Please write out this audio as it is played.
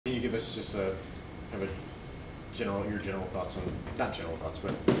give us just a kind of a your general thoughts on, not general thoughts,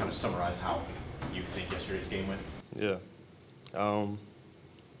 but kind of summarize how you think yesterday's game went? Yeah.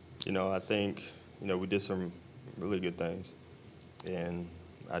 I think, we did some really good things, and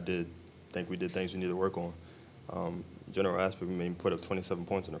I did think we did things we needed to work on. General aspect, we put up 27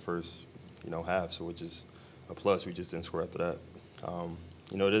 points in the first, half, so which is a plus. We just didn't score after that.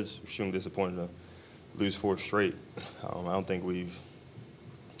 It is extremely disappointing to lose 4 straight. I don't think we've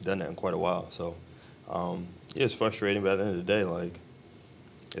done that in quite a while. So, it's frustrating, but at the end of the day,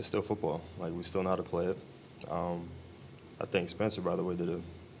 it's still football. We still know how to play it. I think Spencer, by the way, did a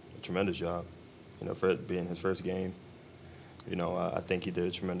tremendous job, for it being his first game. I think he did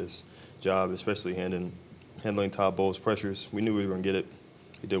a tremendous job, especially handling Todd Bowles' pressures. We knew we were going to get it.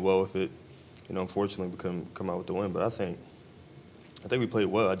 He did well with it. Unfortunately, we couldn't come out with the win. But I think we played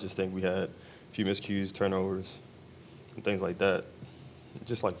well. I just think we had a few miscues, turnovers, and things like that.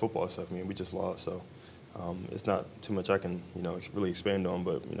 Just like football stuff. We just lost. So it's not too much I can, really expand on.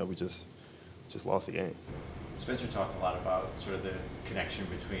 But, we just lost the game. Spencer talked a lot about sort of the connection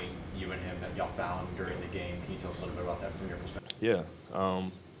between you and him that y'all found during the game. Can you tell us a little bit about that from your perspective? Yeah.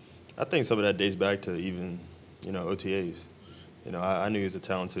 I think some of that dates back to even, OTAs. I knew he was a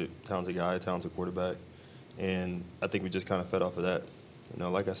talented guy, a talented quarterback, and I think we just kind of fed off of that.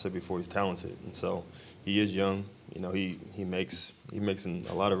 Like I said before, he's talented, and so he is young. He makes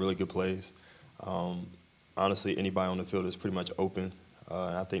a lot of really good plays. Honestly, anybody on the field is pretty much open,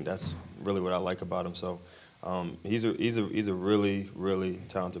 and I think that's really what I like about him. So he's a really, really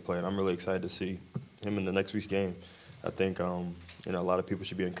talented player, and I'm really excited to see him in the next week's game. I think a lot of people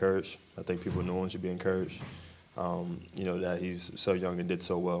should be encouraged. I think people in New Orleans should be encouraged. That he's so young and did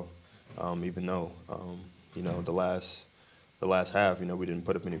so well, even though, the last half, we didn't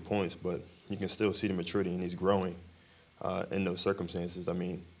put up any points, but you can still see the maturity, and he's growing in those circumstances.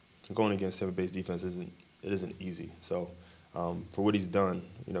 Going against Tampa Bay's defense isn't easy. So for what he's done,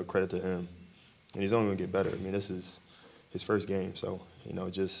 credit to him. And he's only going to get better. This is his first game. So,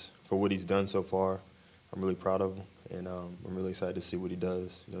 just for what he's done so far, I'm really proud of him. And I'm really excited to see what he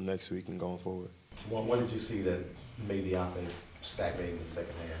does, next week and going forward. Well, what did you see that made the offense stagnate in the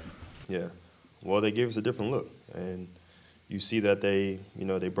second half? Yeah. Well, they gave us a different look. And you see that they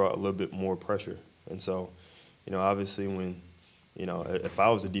brought a little bit more pressure. And so, obviously when, if I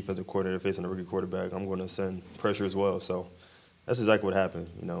was the defensive coordinator facing a rookie quarterback, I'm going to send pressure as well. So that's exactly what happened,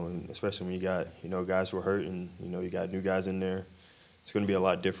 and especially when you got, guys who are hurt and, you got new guys in there. It's going to be a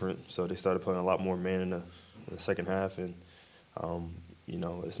lot different. So they started playing a lot more man in the second half. And,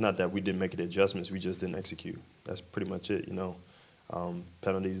 it's not that we didn't make the adjustments. We just didn't execute. That's pretty much it,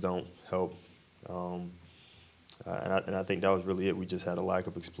 Penalties don't help. And I think that was really it. We just had a lack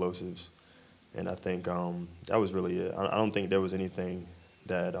of explosives. And I think that was really it. I don't think there was anything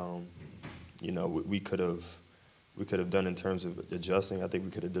that, we could have done in terms of adjusting. I think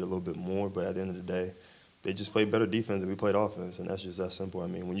we could have did a little bit more, but at the end of the day, they just played better defense than we played offense, and that's just that simple.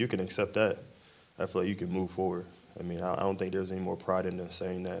 When you can accept that, I feel like you can move forward. I don't think there's any more pride in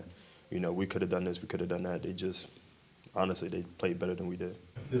saying that, we could have done this, we could have done that. They just, honestly, they played better than we did.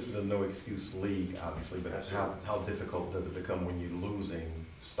 This is a no-excuse league, obviously, but how difficult does it become when you're losing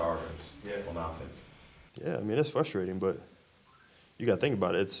starters on offense? Yeah, it's frustrating, but you got to think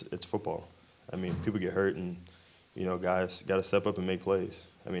about it. It's football. People get hurt, and, guys got to step up and make plays.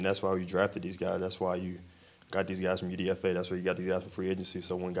 That's why you drafted these guys. That's why you got these guys from UDFA. That's why you got these guys from free agency,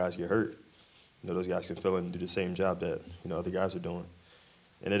 so when guys get hurt, those guys can fill in and do the same job that, other guys are doing.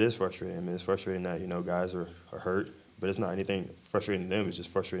 And it is frustrating. It's frustrating that, guys are hurt, but it's not anything frustrating to them. It's just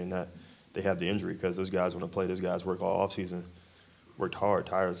frustrating that they have the injury because those guys want to play. Those guys work all offseason, worked hard,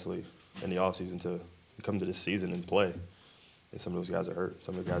 tirelessly in the offseason to come to this season and play. And some of those guys are hurt.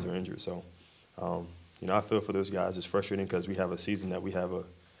 Some of the guys are injured. So, I feel for those guys. It's frustrating because we have a season that we have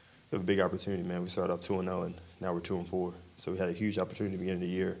a big opportunity, man. We started off 2-0, and now we're 2-4. So we had a huge opportunity at the beginning of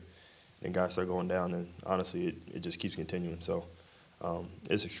the year. And guys start going down, and honestly, it just keeps continuing. So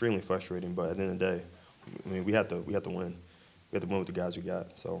it's extremely frustrating, but at the end of the day, we have to win. We have to win with the guys we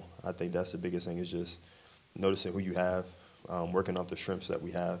got. So I think that's the biggest thing is just noticing who you have, working off the strengths that we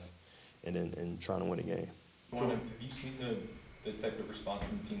have, and then trying to win a game. Have you seen the type of response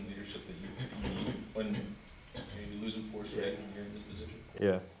from team leadership that you need when you're losing 4 straight and you're in this position?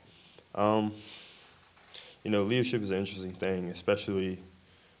 Yeah. Leadership is an interesting thing, especially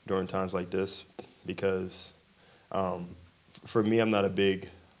during times like this, because for me, I'm not a big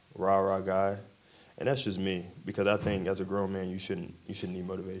rah-rah guy, and that's just me. Because I think as a grown man, you shouldn't need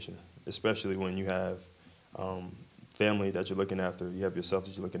motivation, especially when you have family that you're looking after, you have yourself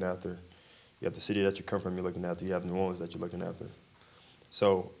that you're looking after, you have the city that you come from you're looking after, you have New Orleans that you're looking after.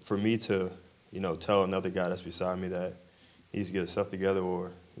 So for me to, tell another guy that's beside me that he needs to get his stuff together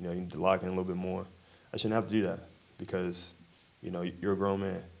or, you need to lock in a little bit more, I shouldn't have to do that because, you're a grown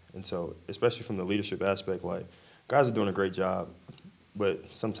man. And so, especially from the leadership aspect, like, guys are doing a great job, but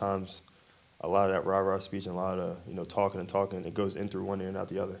sometimes a lot of that rah-rah speech and a lot of, talking, it goes in through one ear and out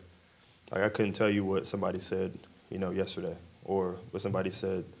the other. Like, I couldn't tell you what somebody said, yesterday or what somebody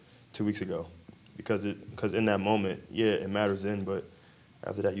said 2 weeks ago because in that moment, yeah, it matters then, but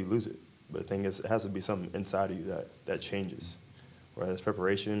after that, you lose it. But the thing is, it has to be something inside of you that changes, whether it's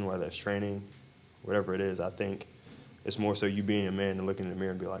preparation, whether it's training, whatever it is. I think it's more so you being a man and looking in the mirror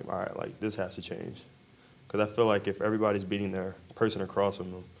and be like, all right, like, this has to change. Because I feel like if everybody's beating their person across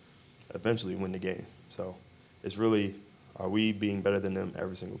from them, eventually win the game. So it's really, are we being better than them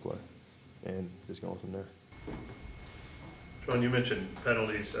every single play? And just going from there. Juwan, you mentioned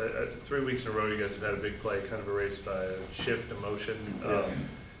penalties. 3 weeks in a row, you guys have had a big play kind of erased by a shift, emotion.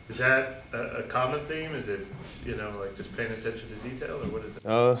 Is that a common theme? Is it, like just paying attention to detail, or what is it?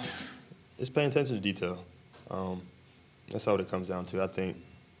 It's paying attention to detail. That's all it comes down to. I think,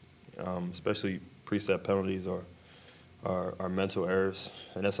 especially pre-snap penalties are mental errors,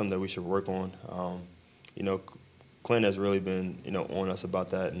 and that's something that we should work on. Clint has really been, on us about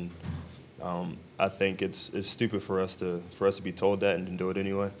that, and I think it's stupid for us to be told that and to do it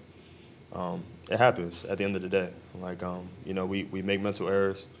anyway. It happens at the end of the day. Like, we make mental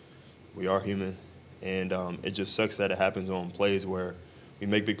errors. We are human, and it just sucks that it happens on plays where we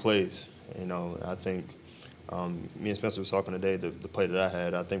make big plays. I think me and Spencer was talking today. The play that I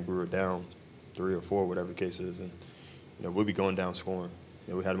had, I think we were down 3 or 4, whatever the case is, and we'll be going down scoring.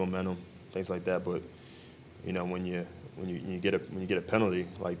 We had momentum, things like that. But when you get a penalty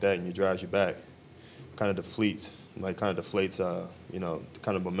like that and it drives you back, kind of deflates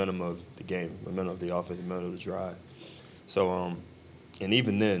kind of momentum of the game, momentum of the offense, momentum of the drive. So, and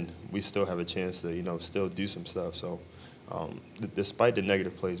even then, we still have a chance to, still do some stuff. So, despite the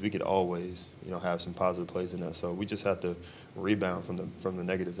negative plays, we could always, have some positive plays in that. So we just have to rebound from the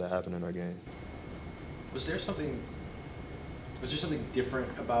negatives that happen in our game. Was there something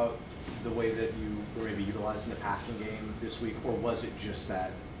different about the way that you were maybe utilizing the passing game this week, or was it just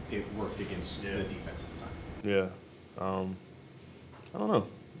that it worked against the defense at the time? Yeah. I don't know.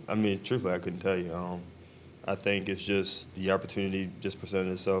 I mean, truthfully, I couldn't tell you. I think it's just the opportunity just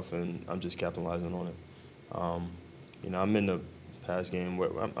presented itself, and I'm just capitalizing on it. I'm in the pass game.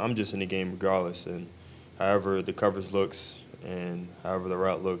 I'm just in the game regardless, and however the coverage looks and however the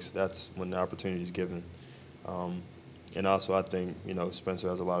route looks, that's when the opportunity is given. And also, I think, Spencer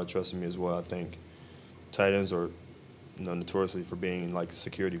has a lot of trust in me as well. I think tight ends are, notoriously for being like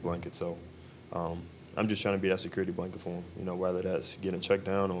security blankets. So I'm just trying to be that security blanket for him, whether that's getting a check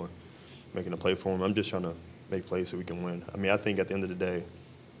down or making a play for him. I'm just trying to make plays so we can win. I mean, I think at the end of the day,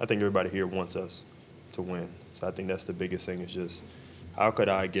 I think everybody here wants us to win. So I think that's the biggest thing is just how could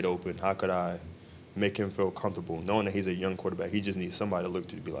I get open? How could I make him feel comfortable, knowing that he's a young quarterback? He just needs somebody to look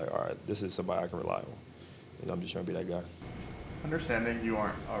to be like, all right, this is somebody I can rely on. And I'm just trying to be that guy. Understanding you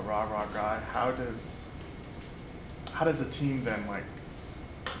aren't a rah-rah guy, how does a team then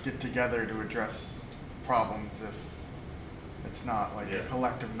get together to address problems if it's not a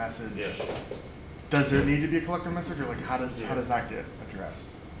collective message? Yeah. Does there need to be a collective message, or how does that get addressed?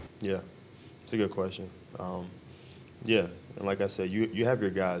 Yeah, it's a good question. Yeah, and like I said, you have your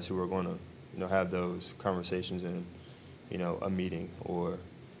guys who are going to have those conversations in a meeting or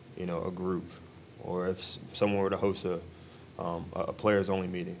a group, or if someone were to host a players only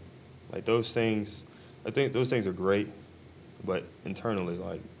meeting, like those things. I think those things are great, but internally,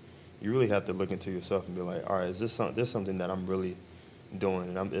 you really have to look into yourself and be like, all right, is this something that I'm really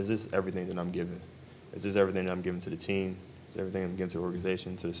doing, and is this everything that I'm giving? Is this everything that I'm giving to the team? Is everything I'm giving to the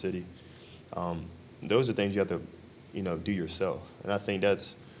organization, to the city? Those are things you have to, do yourself, and I think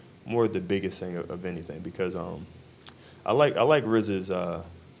that's more the biggest thing of anything because I like Riz's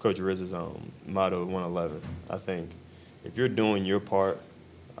Coach Riz's motto, 111. I think if you're doing your part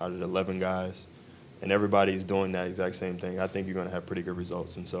out of the 11 guys, and everybody's doing that exact same thing, I think you're going to have pretty good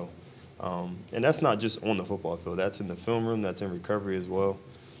results. And so, and that's not just on the football field. That's in the film room. That's in recovery as well.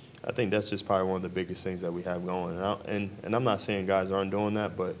 I think that's just probably one of the biggest things that we have going. And I'm not saying guys aren't doing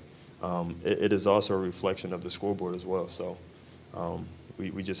that, but it is also a reflection of the scoreboard as well. So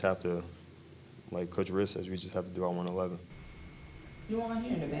we just have to, like Coach Riz says, we just have to do our 111. Juwan,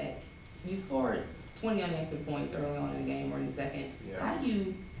 here in the back, you scored 20 unanswered points early on in the game or in the second. Yeah.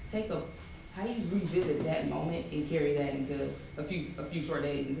 How do you revisit that moment and carry that into a few short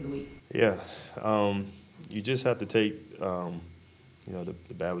days into the week? Yeah, you just have to take the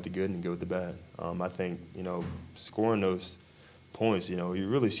bad with the good and the good with the bad. I think scoring those points, you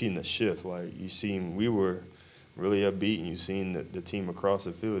really seen the shift. Like, we were really upbeat, and you seen the team across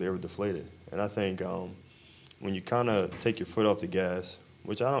the field, they were deflated. And I think when you kind of take your foot off the gas,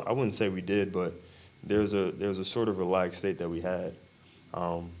 which I wouldn't say we did, but there's a sort of relaxed state that we had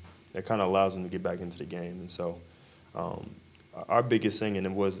that kind of allows them to get back into the game. And so our biggest thing, and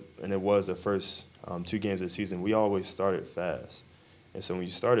it was the first 2 games of the season, we always started fast. And so when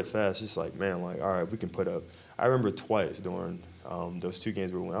you started fast, it's like, man, like, all right, we can put up. I remember twice during those 2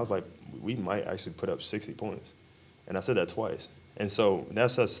 games we won, I was like, we might actually put up 60 points. And I said that twice. And so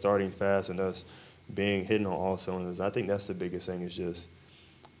that's us starting fast and us hitting on all cylinders. I think that's the biggest thing is just,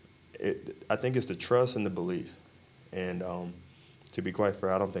 I think it's the trust and the belief. And to be quite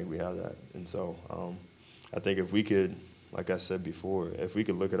fair, I don't think we have that. And so I think if we could, like I said before, if we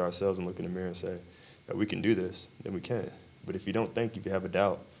could look at ourselves and look in the mirror and say that we can do this, then we can. But if you don't think, if you have a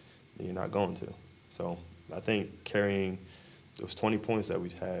doubt, then you're not going to. So I think carrying those 20 points that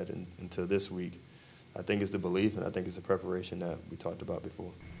we've had into this week, I think it's the belief, and I think it's the preparation that we talked about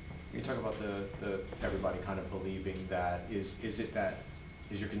before. You talk about the everybody kind of believing that. Is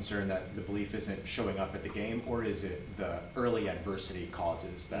your concern that the belief isn't showing up at the game, or is it the early adversity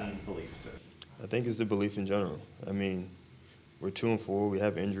causes that belief to? I think it's the belief in general. I mean, we're 2-4. We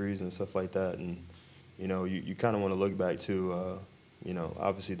have injuries and stuff like that, and you kind of want to look back to,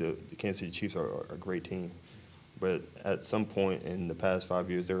 obviously the Kansas City Chiefs are a great team, but at some point in the past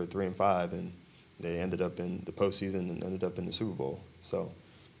 5 years they were 3-5, and they ended up in the postseason and ended up in the Super Bowl. So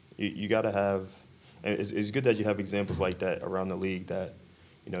you got to have, and it's good that you have examples like that around the league that,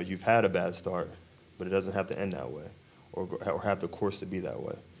 you've had a bad start, but it doesn't have to end that way, or have the course to be that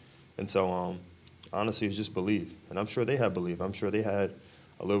way. And so honestly, it's just belief, and I'm sure they have belief. I'm sure they had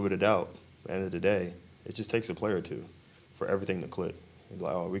a little bit of doubt. At the end of the day, it just takes a player or two for everything to click. And be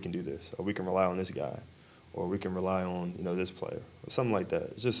like, oh, we can do this, or we can rely on this guy, or we can rely on this player, or something like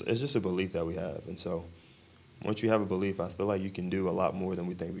that. It's just a belief that we have. And so once you have a belief, I feel like you can do a lot more than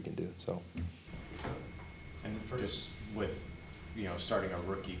we think we can do. So. And just with starting a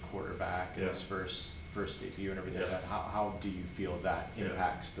rookie quarterback in his first debut and everything like that, how do you feel that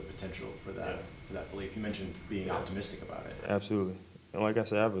impacts the potential for that belief? You mentioned being optimistic about it. Absolutely. And like I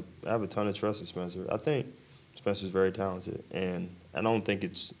said, I have a ton of trust in Spencer. I think Spencer's very talented, and I don't think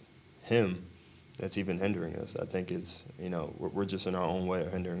it's him that's even hindering us. I think it's, we're just in our own way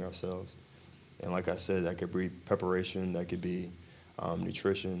of hindering ourselves. And like I said, that could be preparation, that could be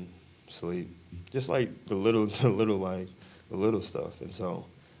nutrition, sleep, just like the little stuff. And so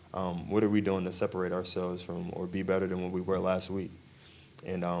what are we doing to separate ourselves from or be better than what we were last week?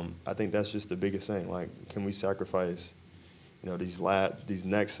 And I think that's just the biggest thing. Like, can we sacrifice, these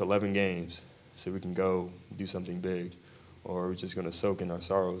next 11 games so we can go do something big? Or are we just going to soak in our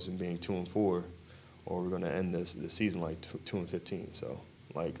sorrows and being 2-4, or we're going to end the season like 2-15? So,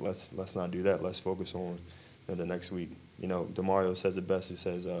 like, let's not do that. Let's focus on the next week. DeMario says it best. He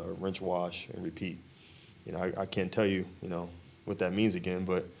says rinse, wash, and repeat. I can't tell you, what that means again,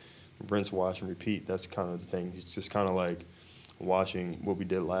 but rinse, wash, and repeat, that's kind of the thing. It's just kind of like washing what we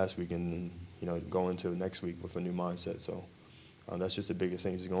did last week and then, going into next week with a new mindset. So that's just the biggest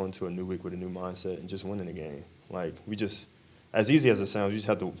thing, just going into a new week with a new mindset and just winning the game. Like, we just, as easy as it sounds, we just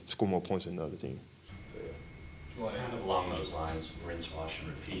have to score more points than the other team. Kind of along those lines, rinse, wash, and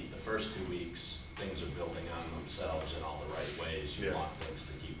repeat. The first 2 weeks, things are building on themselves in all the right ways. You want things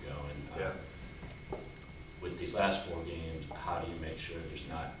to keep going. With these last 4 games, how do you make sure there's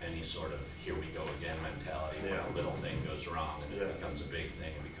not any sort of here we go again mentality when a little thing goes wrong and it becomes a big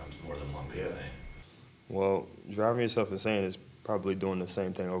thing and becomes more than one big thing? Well, driving yourself insane is probably doing the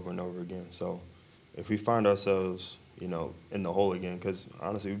same thing over and over again. So if we find ourselves, in the hole again, because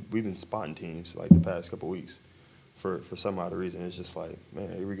honestly, we've been spotting teams like the past couple weeks for some odd reason. It's just like,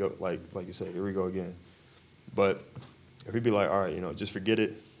 man, here we go. Like you said, here we go again. But if we be like, all right, just forget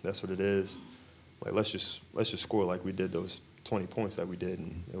it. That's what it is. Like, let's just score like we did those 20 points that we did,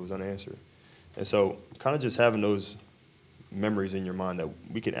 and it was unanswered. And so kind of just having those memories in your mind that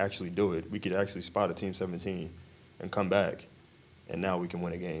we could actually do it. We could actually spot a team 17 and come back, and now we can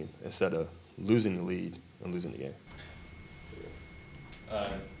win a game instead of losing the lead and losing the game.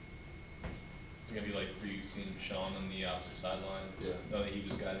 It's going to be like for you seeing Sean on the opposite sideline. Know that he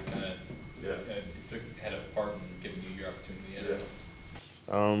was a guy that kind of had a part in giving you your opportunity.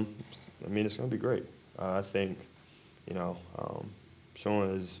 I mean, it's going to be great. I think, Sean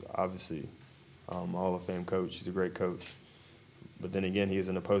is obviously a Hall of Fame coach. He's a great coach. But then again, he is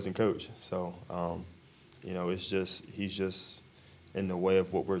an opposing coach. So, he's just in the way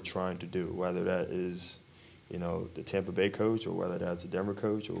of what we're trying to do, whether that is, the Tampa Bay coach or whether that's a Denver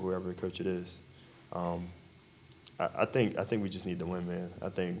coach or whoever coach it is. I think we just need to win, man. I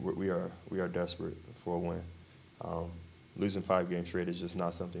think we are desperate for a win. Losing 5 games straight is just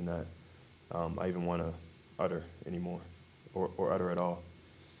not something that I even want to utter anymore, or utter at all.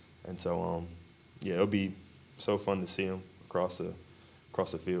 And so, yeah, it'll be so fun to see them across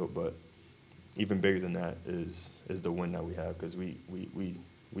the field. But even bigger than that is the win that we have, because we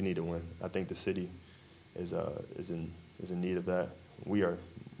need to win. I think the city is in need of that. We are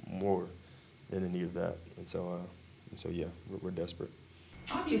more than in need of that. And so yeah, we're desperate.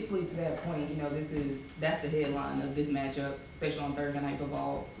 Obviously, to that point, you know, that's the headline of this matchup, especially on Thursday Night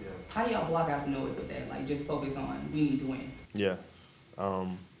Football. Yeah. How do y'all block out the noise with that? Like, just focus on, we need to win. Yeah.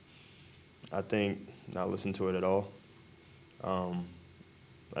 I think not listen to it at all.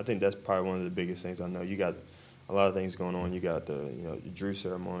 I think that's probably one of the biggest things. I know you got a lot of things going on. You got the Drew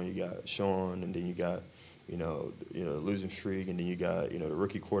ceremony, you got Sean, and then you got the losing streak, and then you got the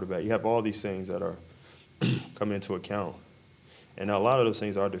rookie quarterback. You have all these things that are coming into account, and a lot of those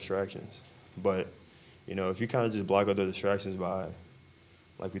things are distractions. But if you kind of just block out the distractions by,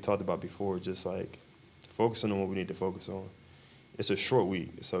 like we talked about before, just like focusing on what we need to focus on. It's a short week,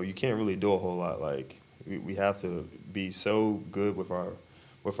 so you can't really do a whole lot. Like we have to be so good with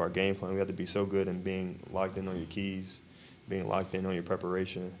our game plan. We have to be so good in being locked in on your keys, being locked in on your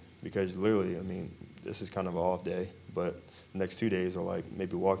preparation, because literally, I mean, this is kind of an off day, but the next 2 days are like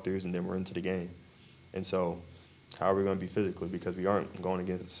maybe walkthroughs, and then we're into the game. And so how are we going to be physically? Because we aren't going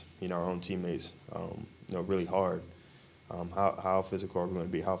against our own teammates really hard. How physical are we going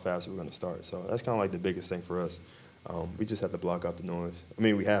to be? How fast are we going to start? So that's kind of like the biggest thing for us. We just have to block out the noise. I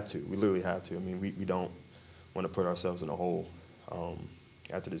mean, we have to. We literally have to. I mean, we don't want to put ourselves in a hole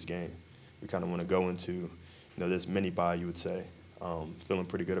after this game. We kind of want to go into this mini bye, you would say, feeling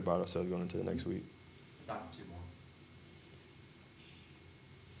pretty good about ourselves going into the next week. Dr. 2 more.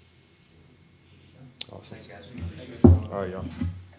 Awesome. Thanks, guys. All right, y'all.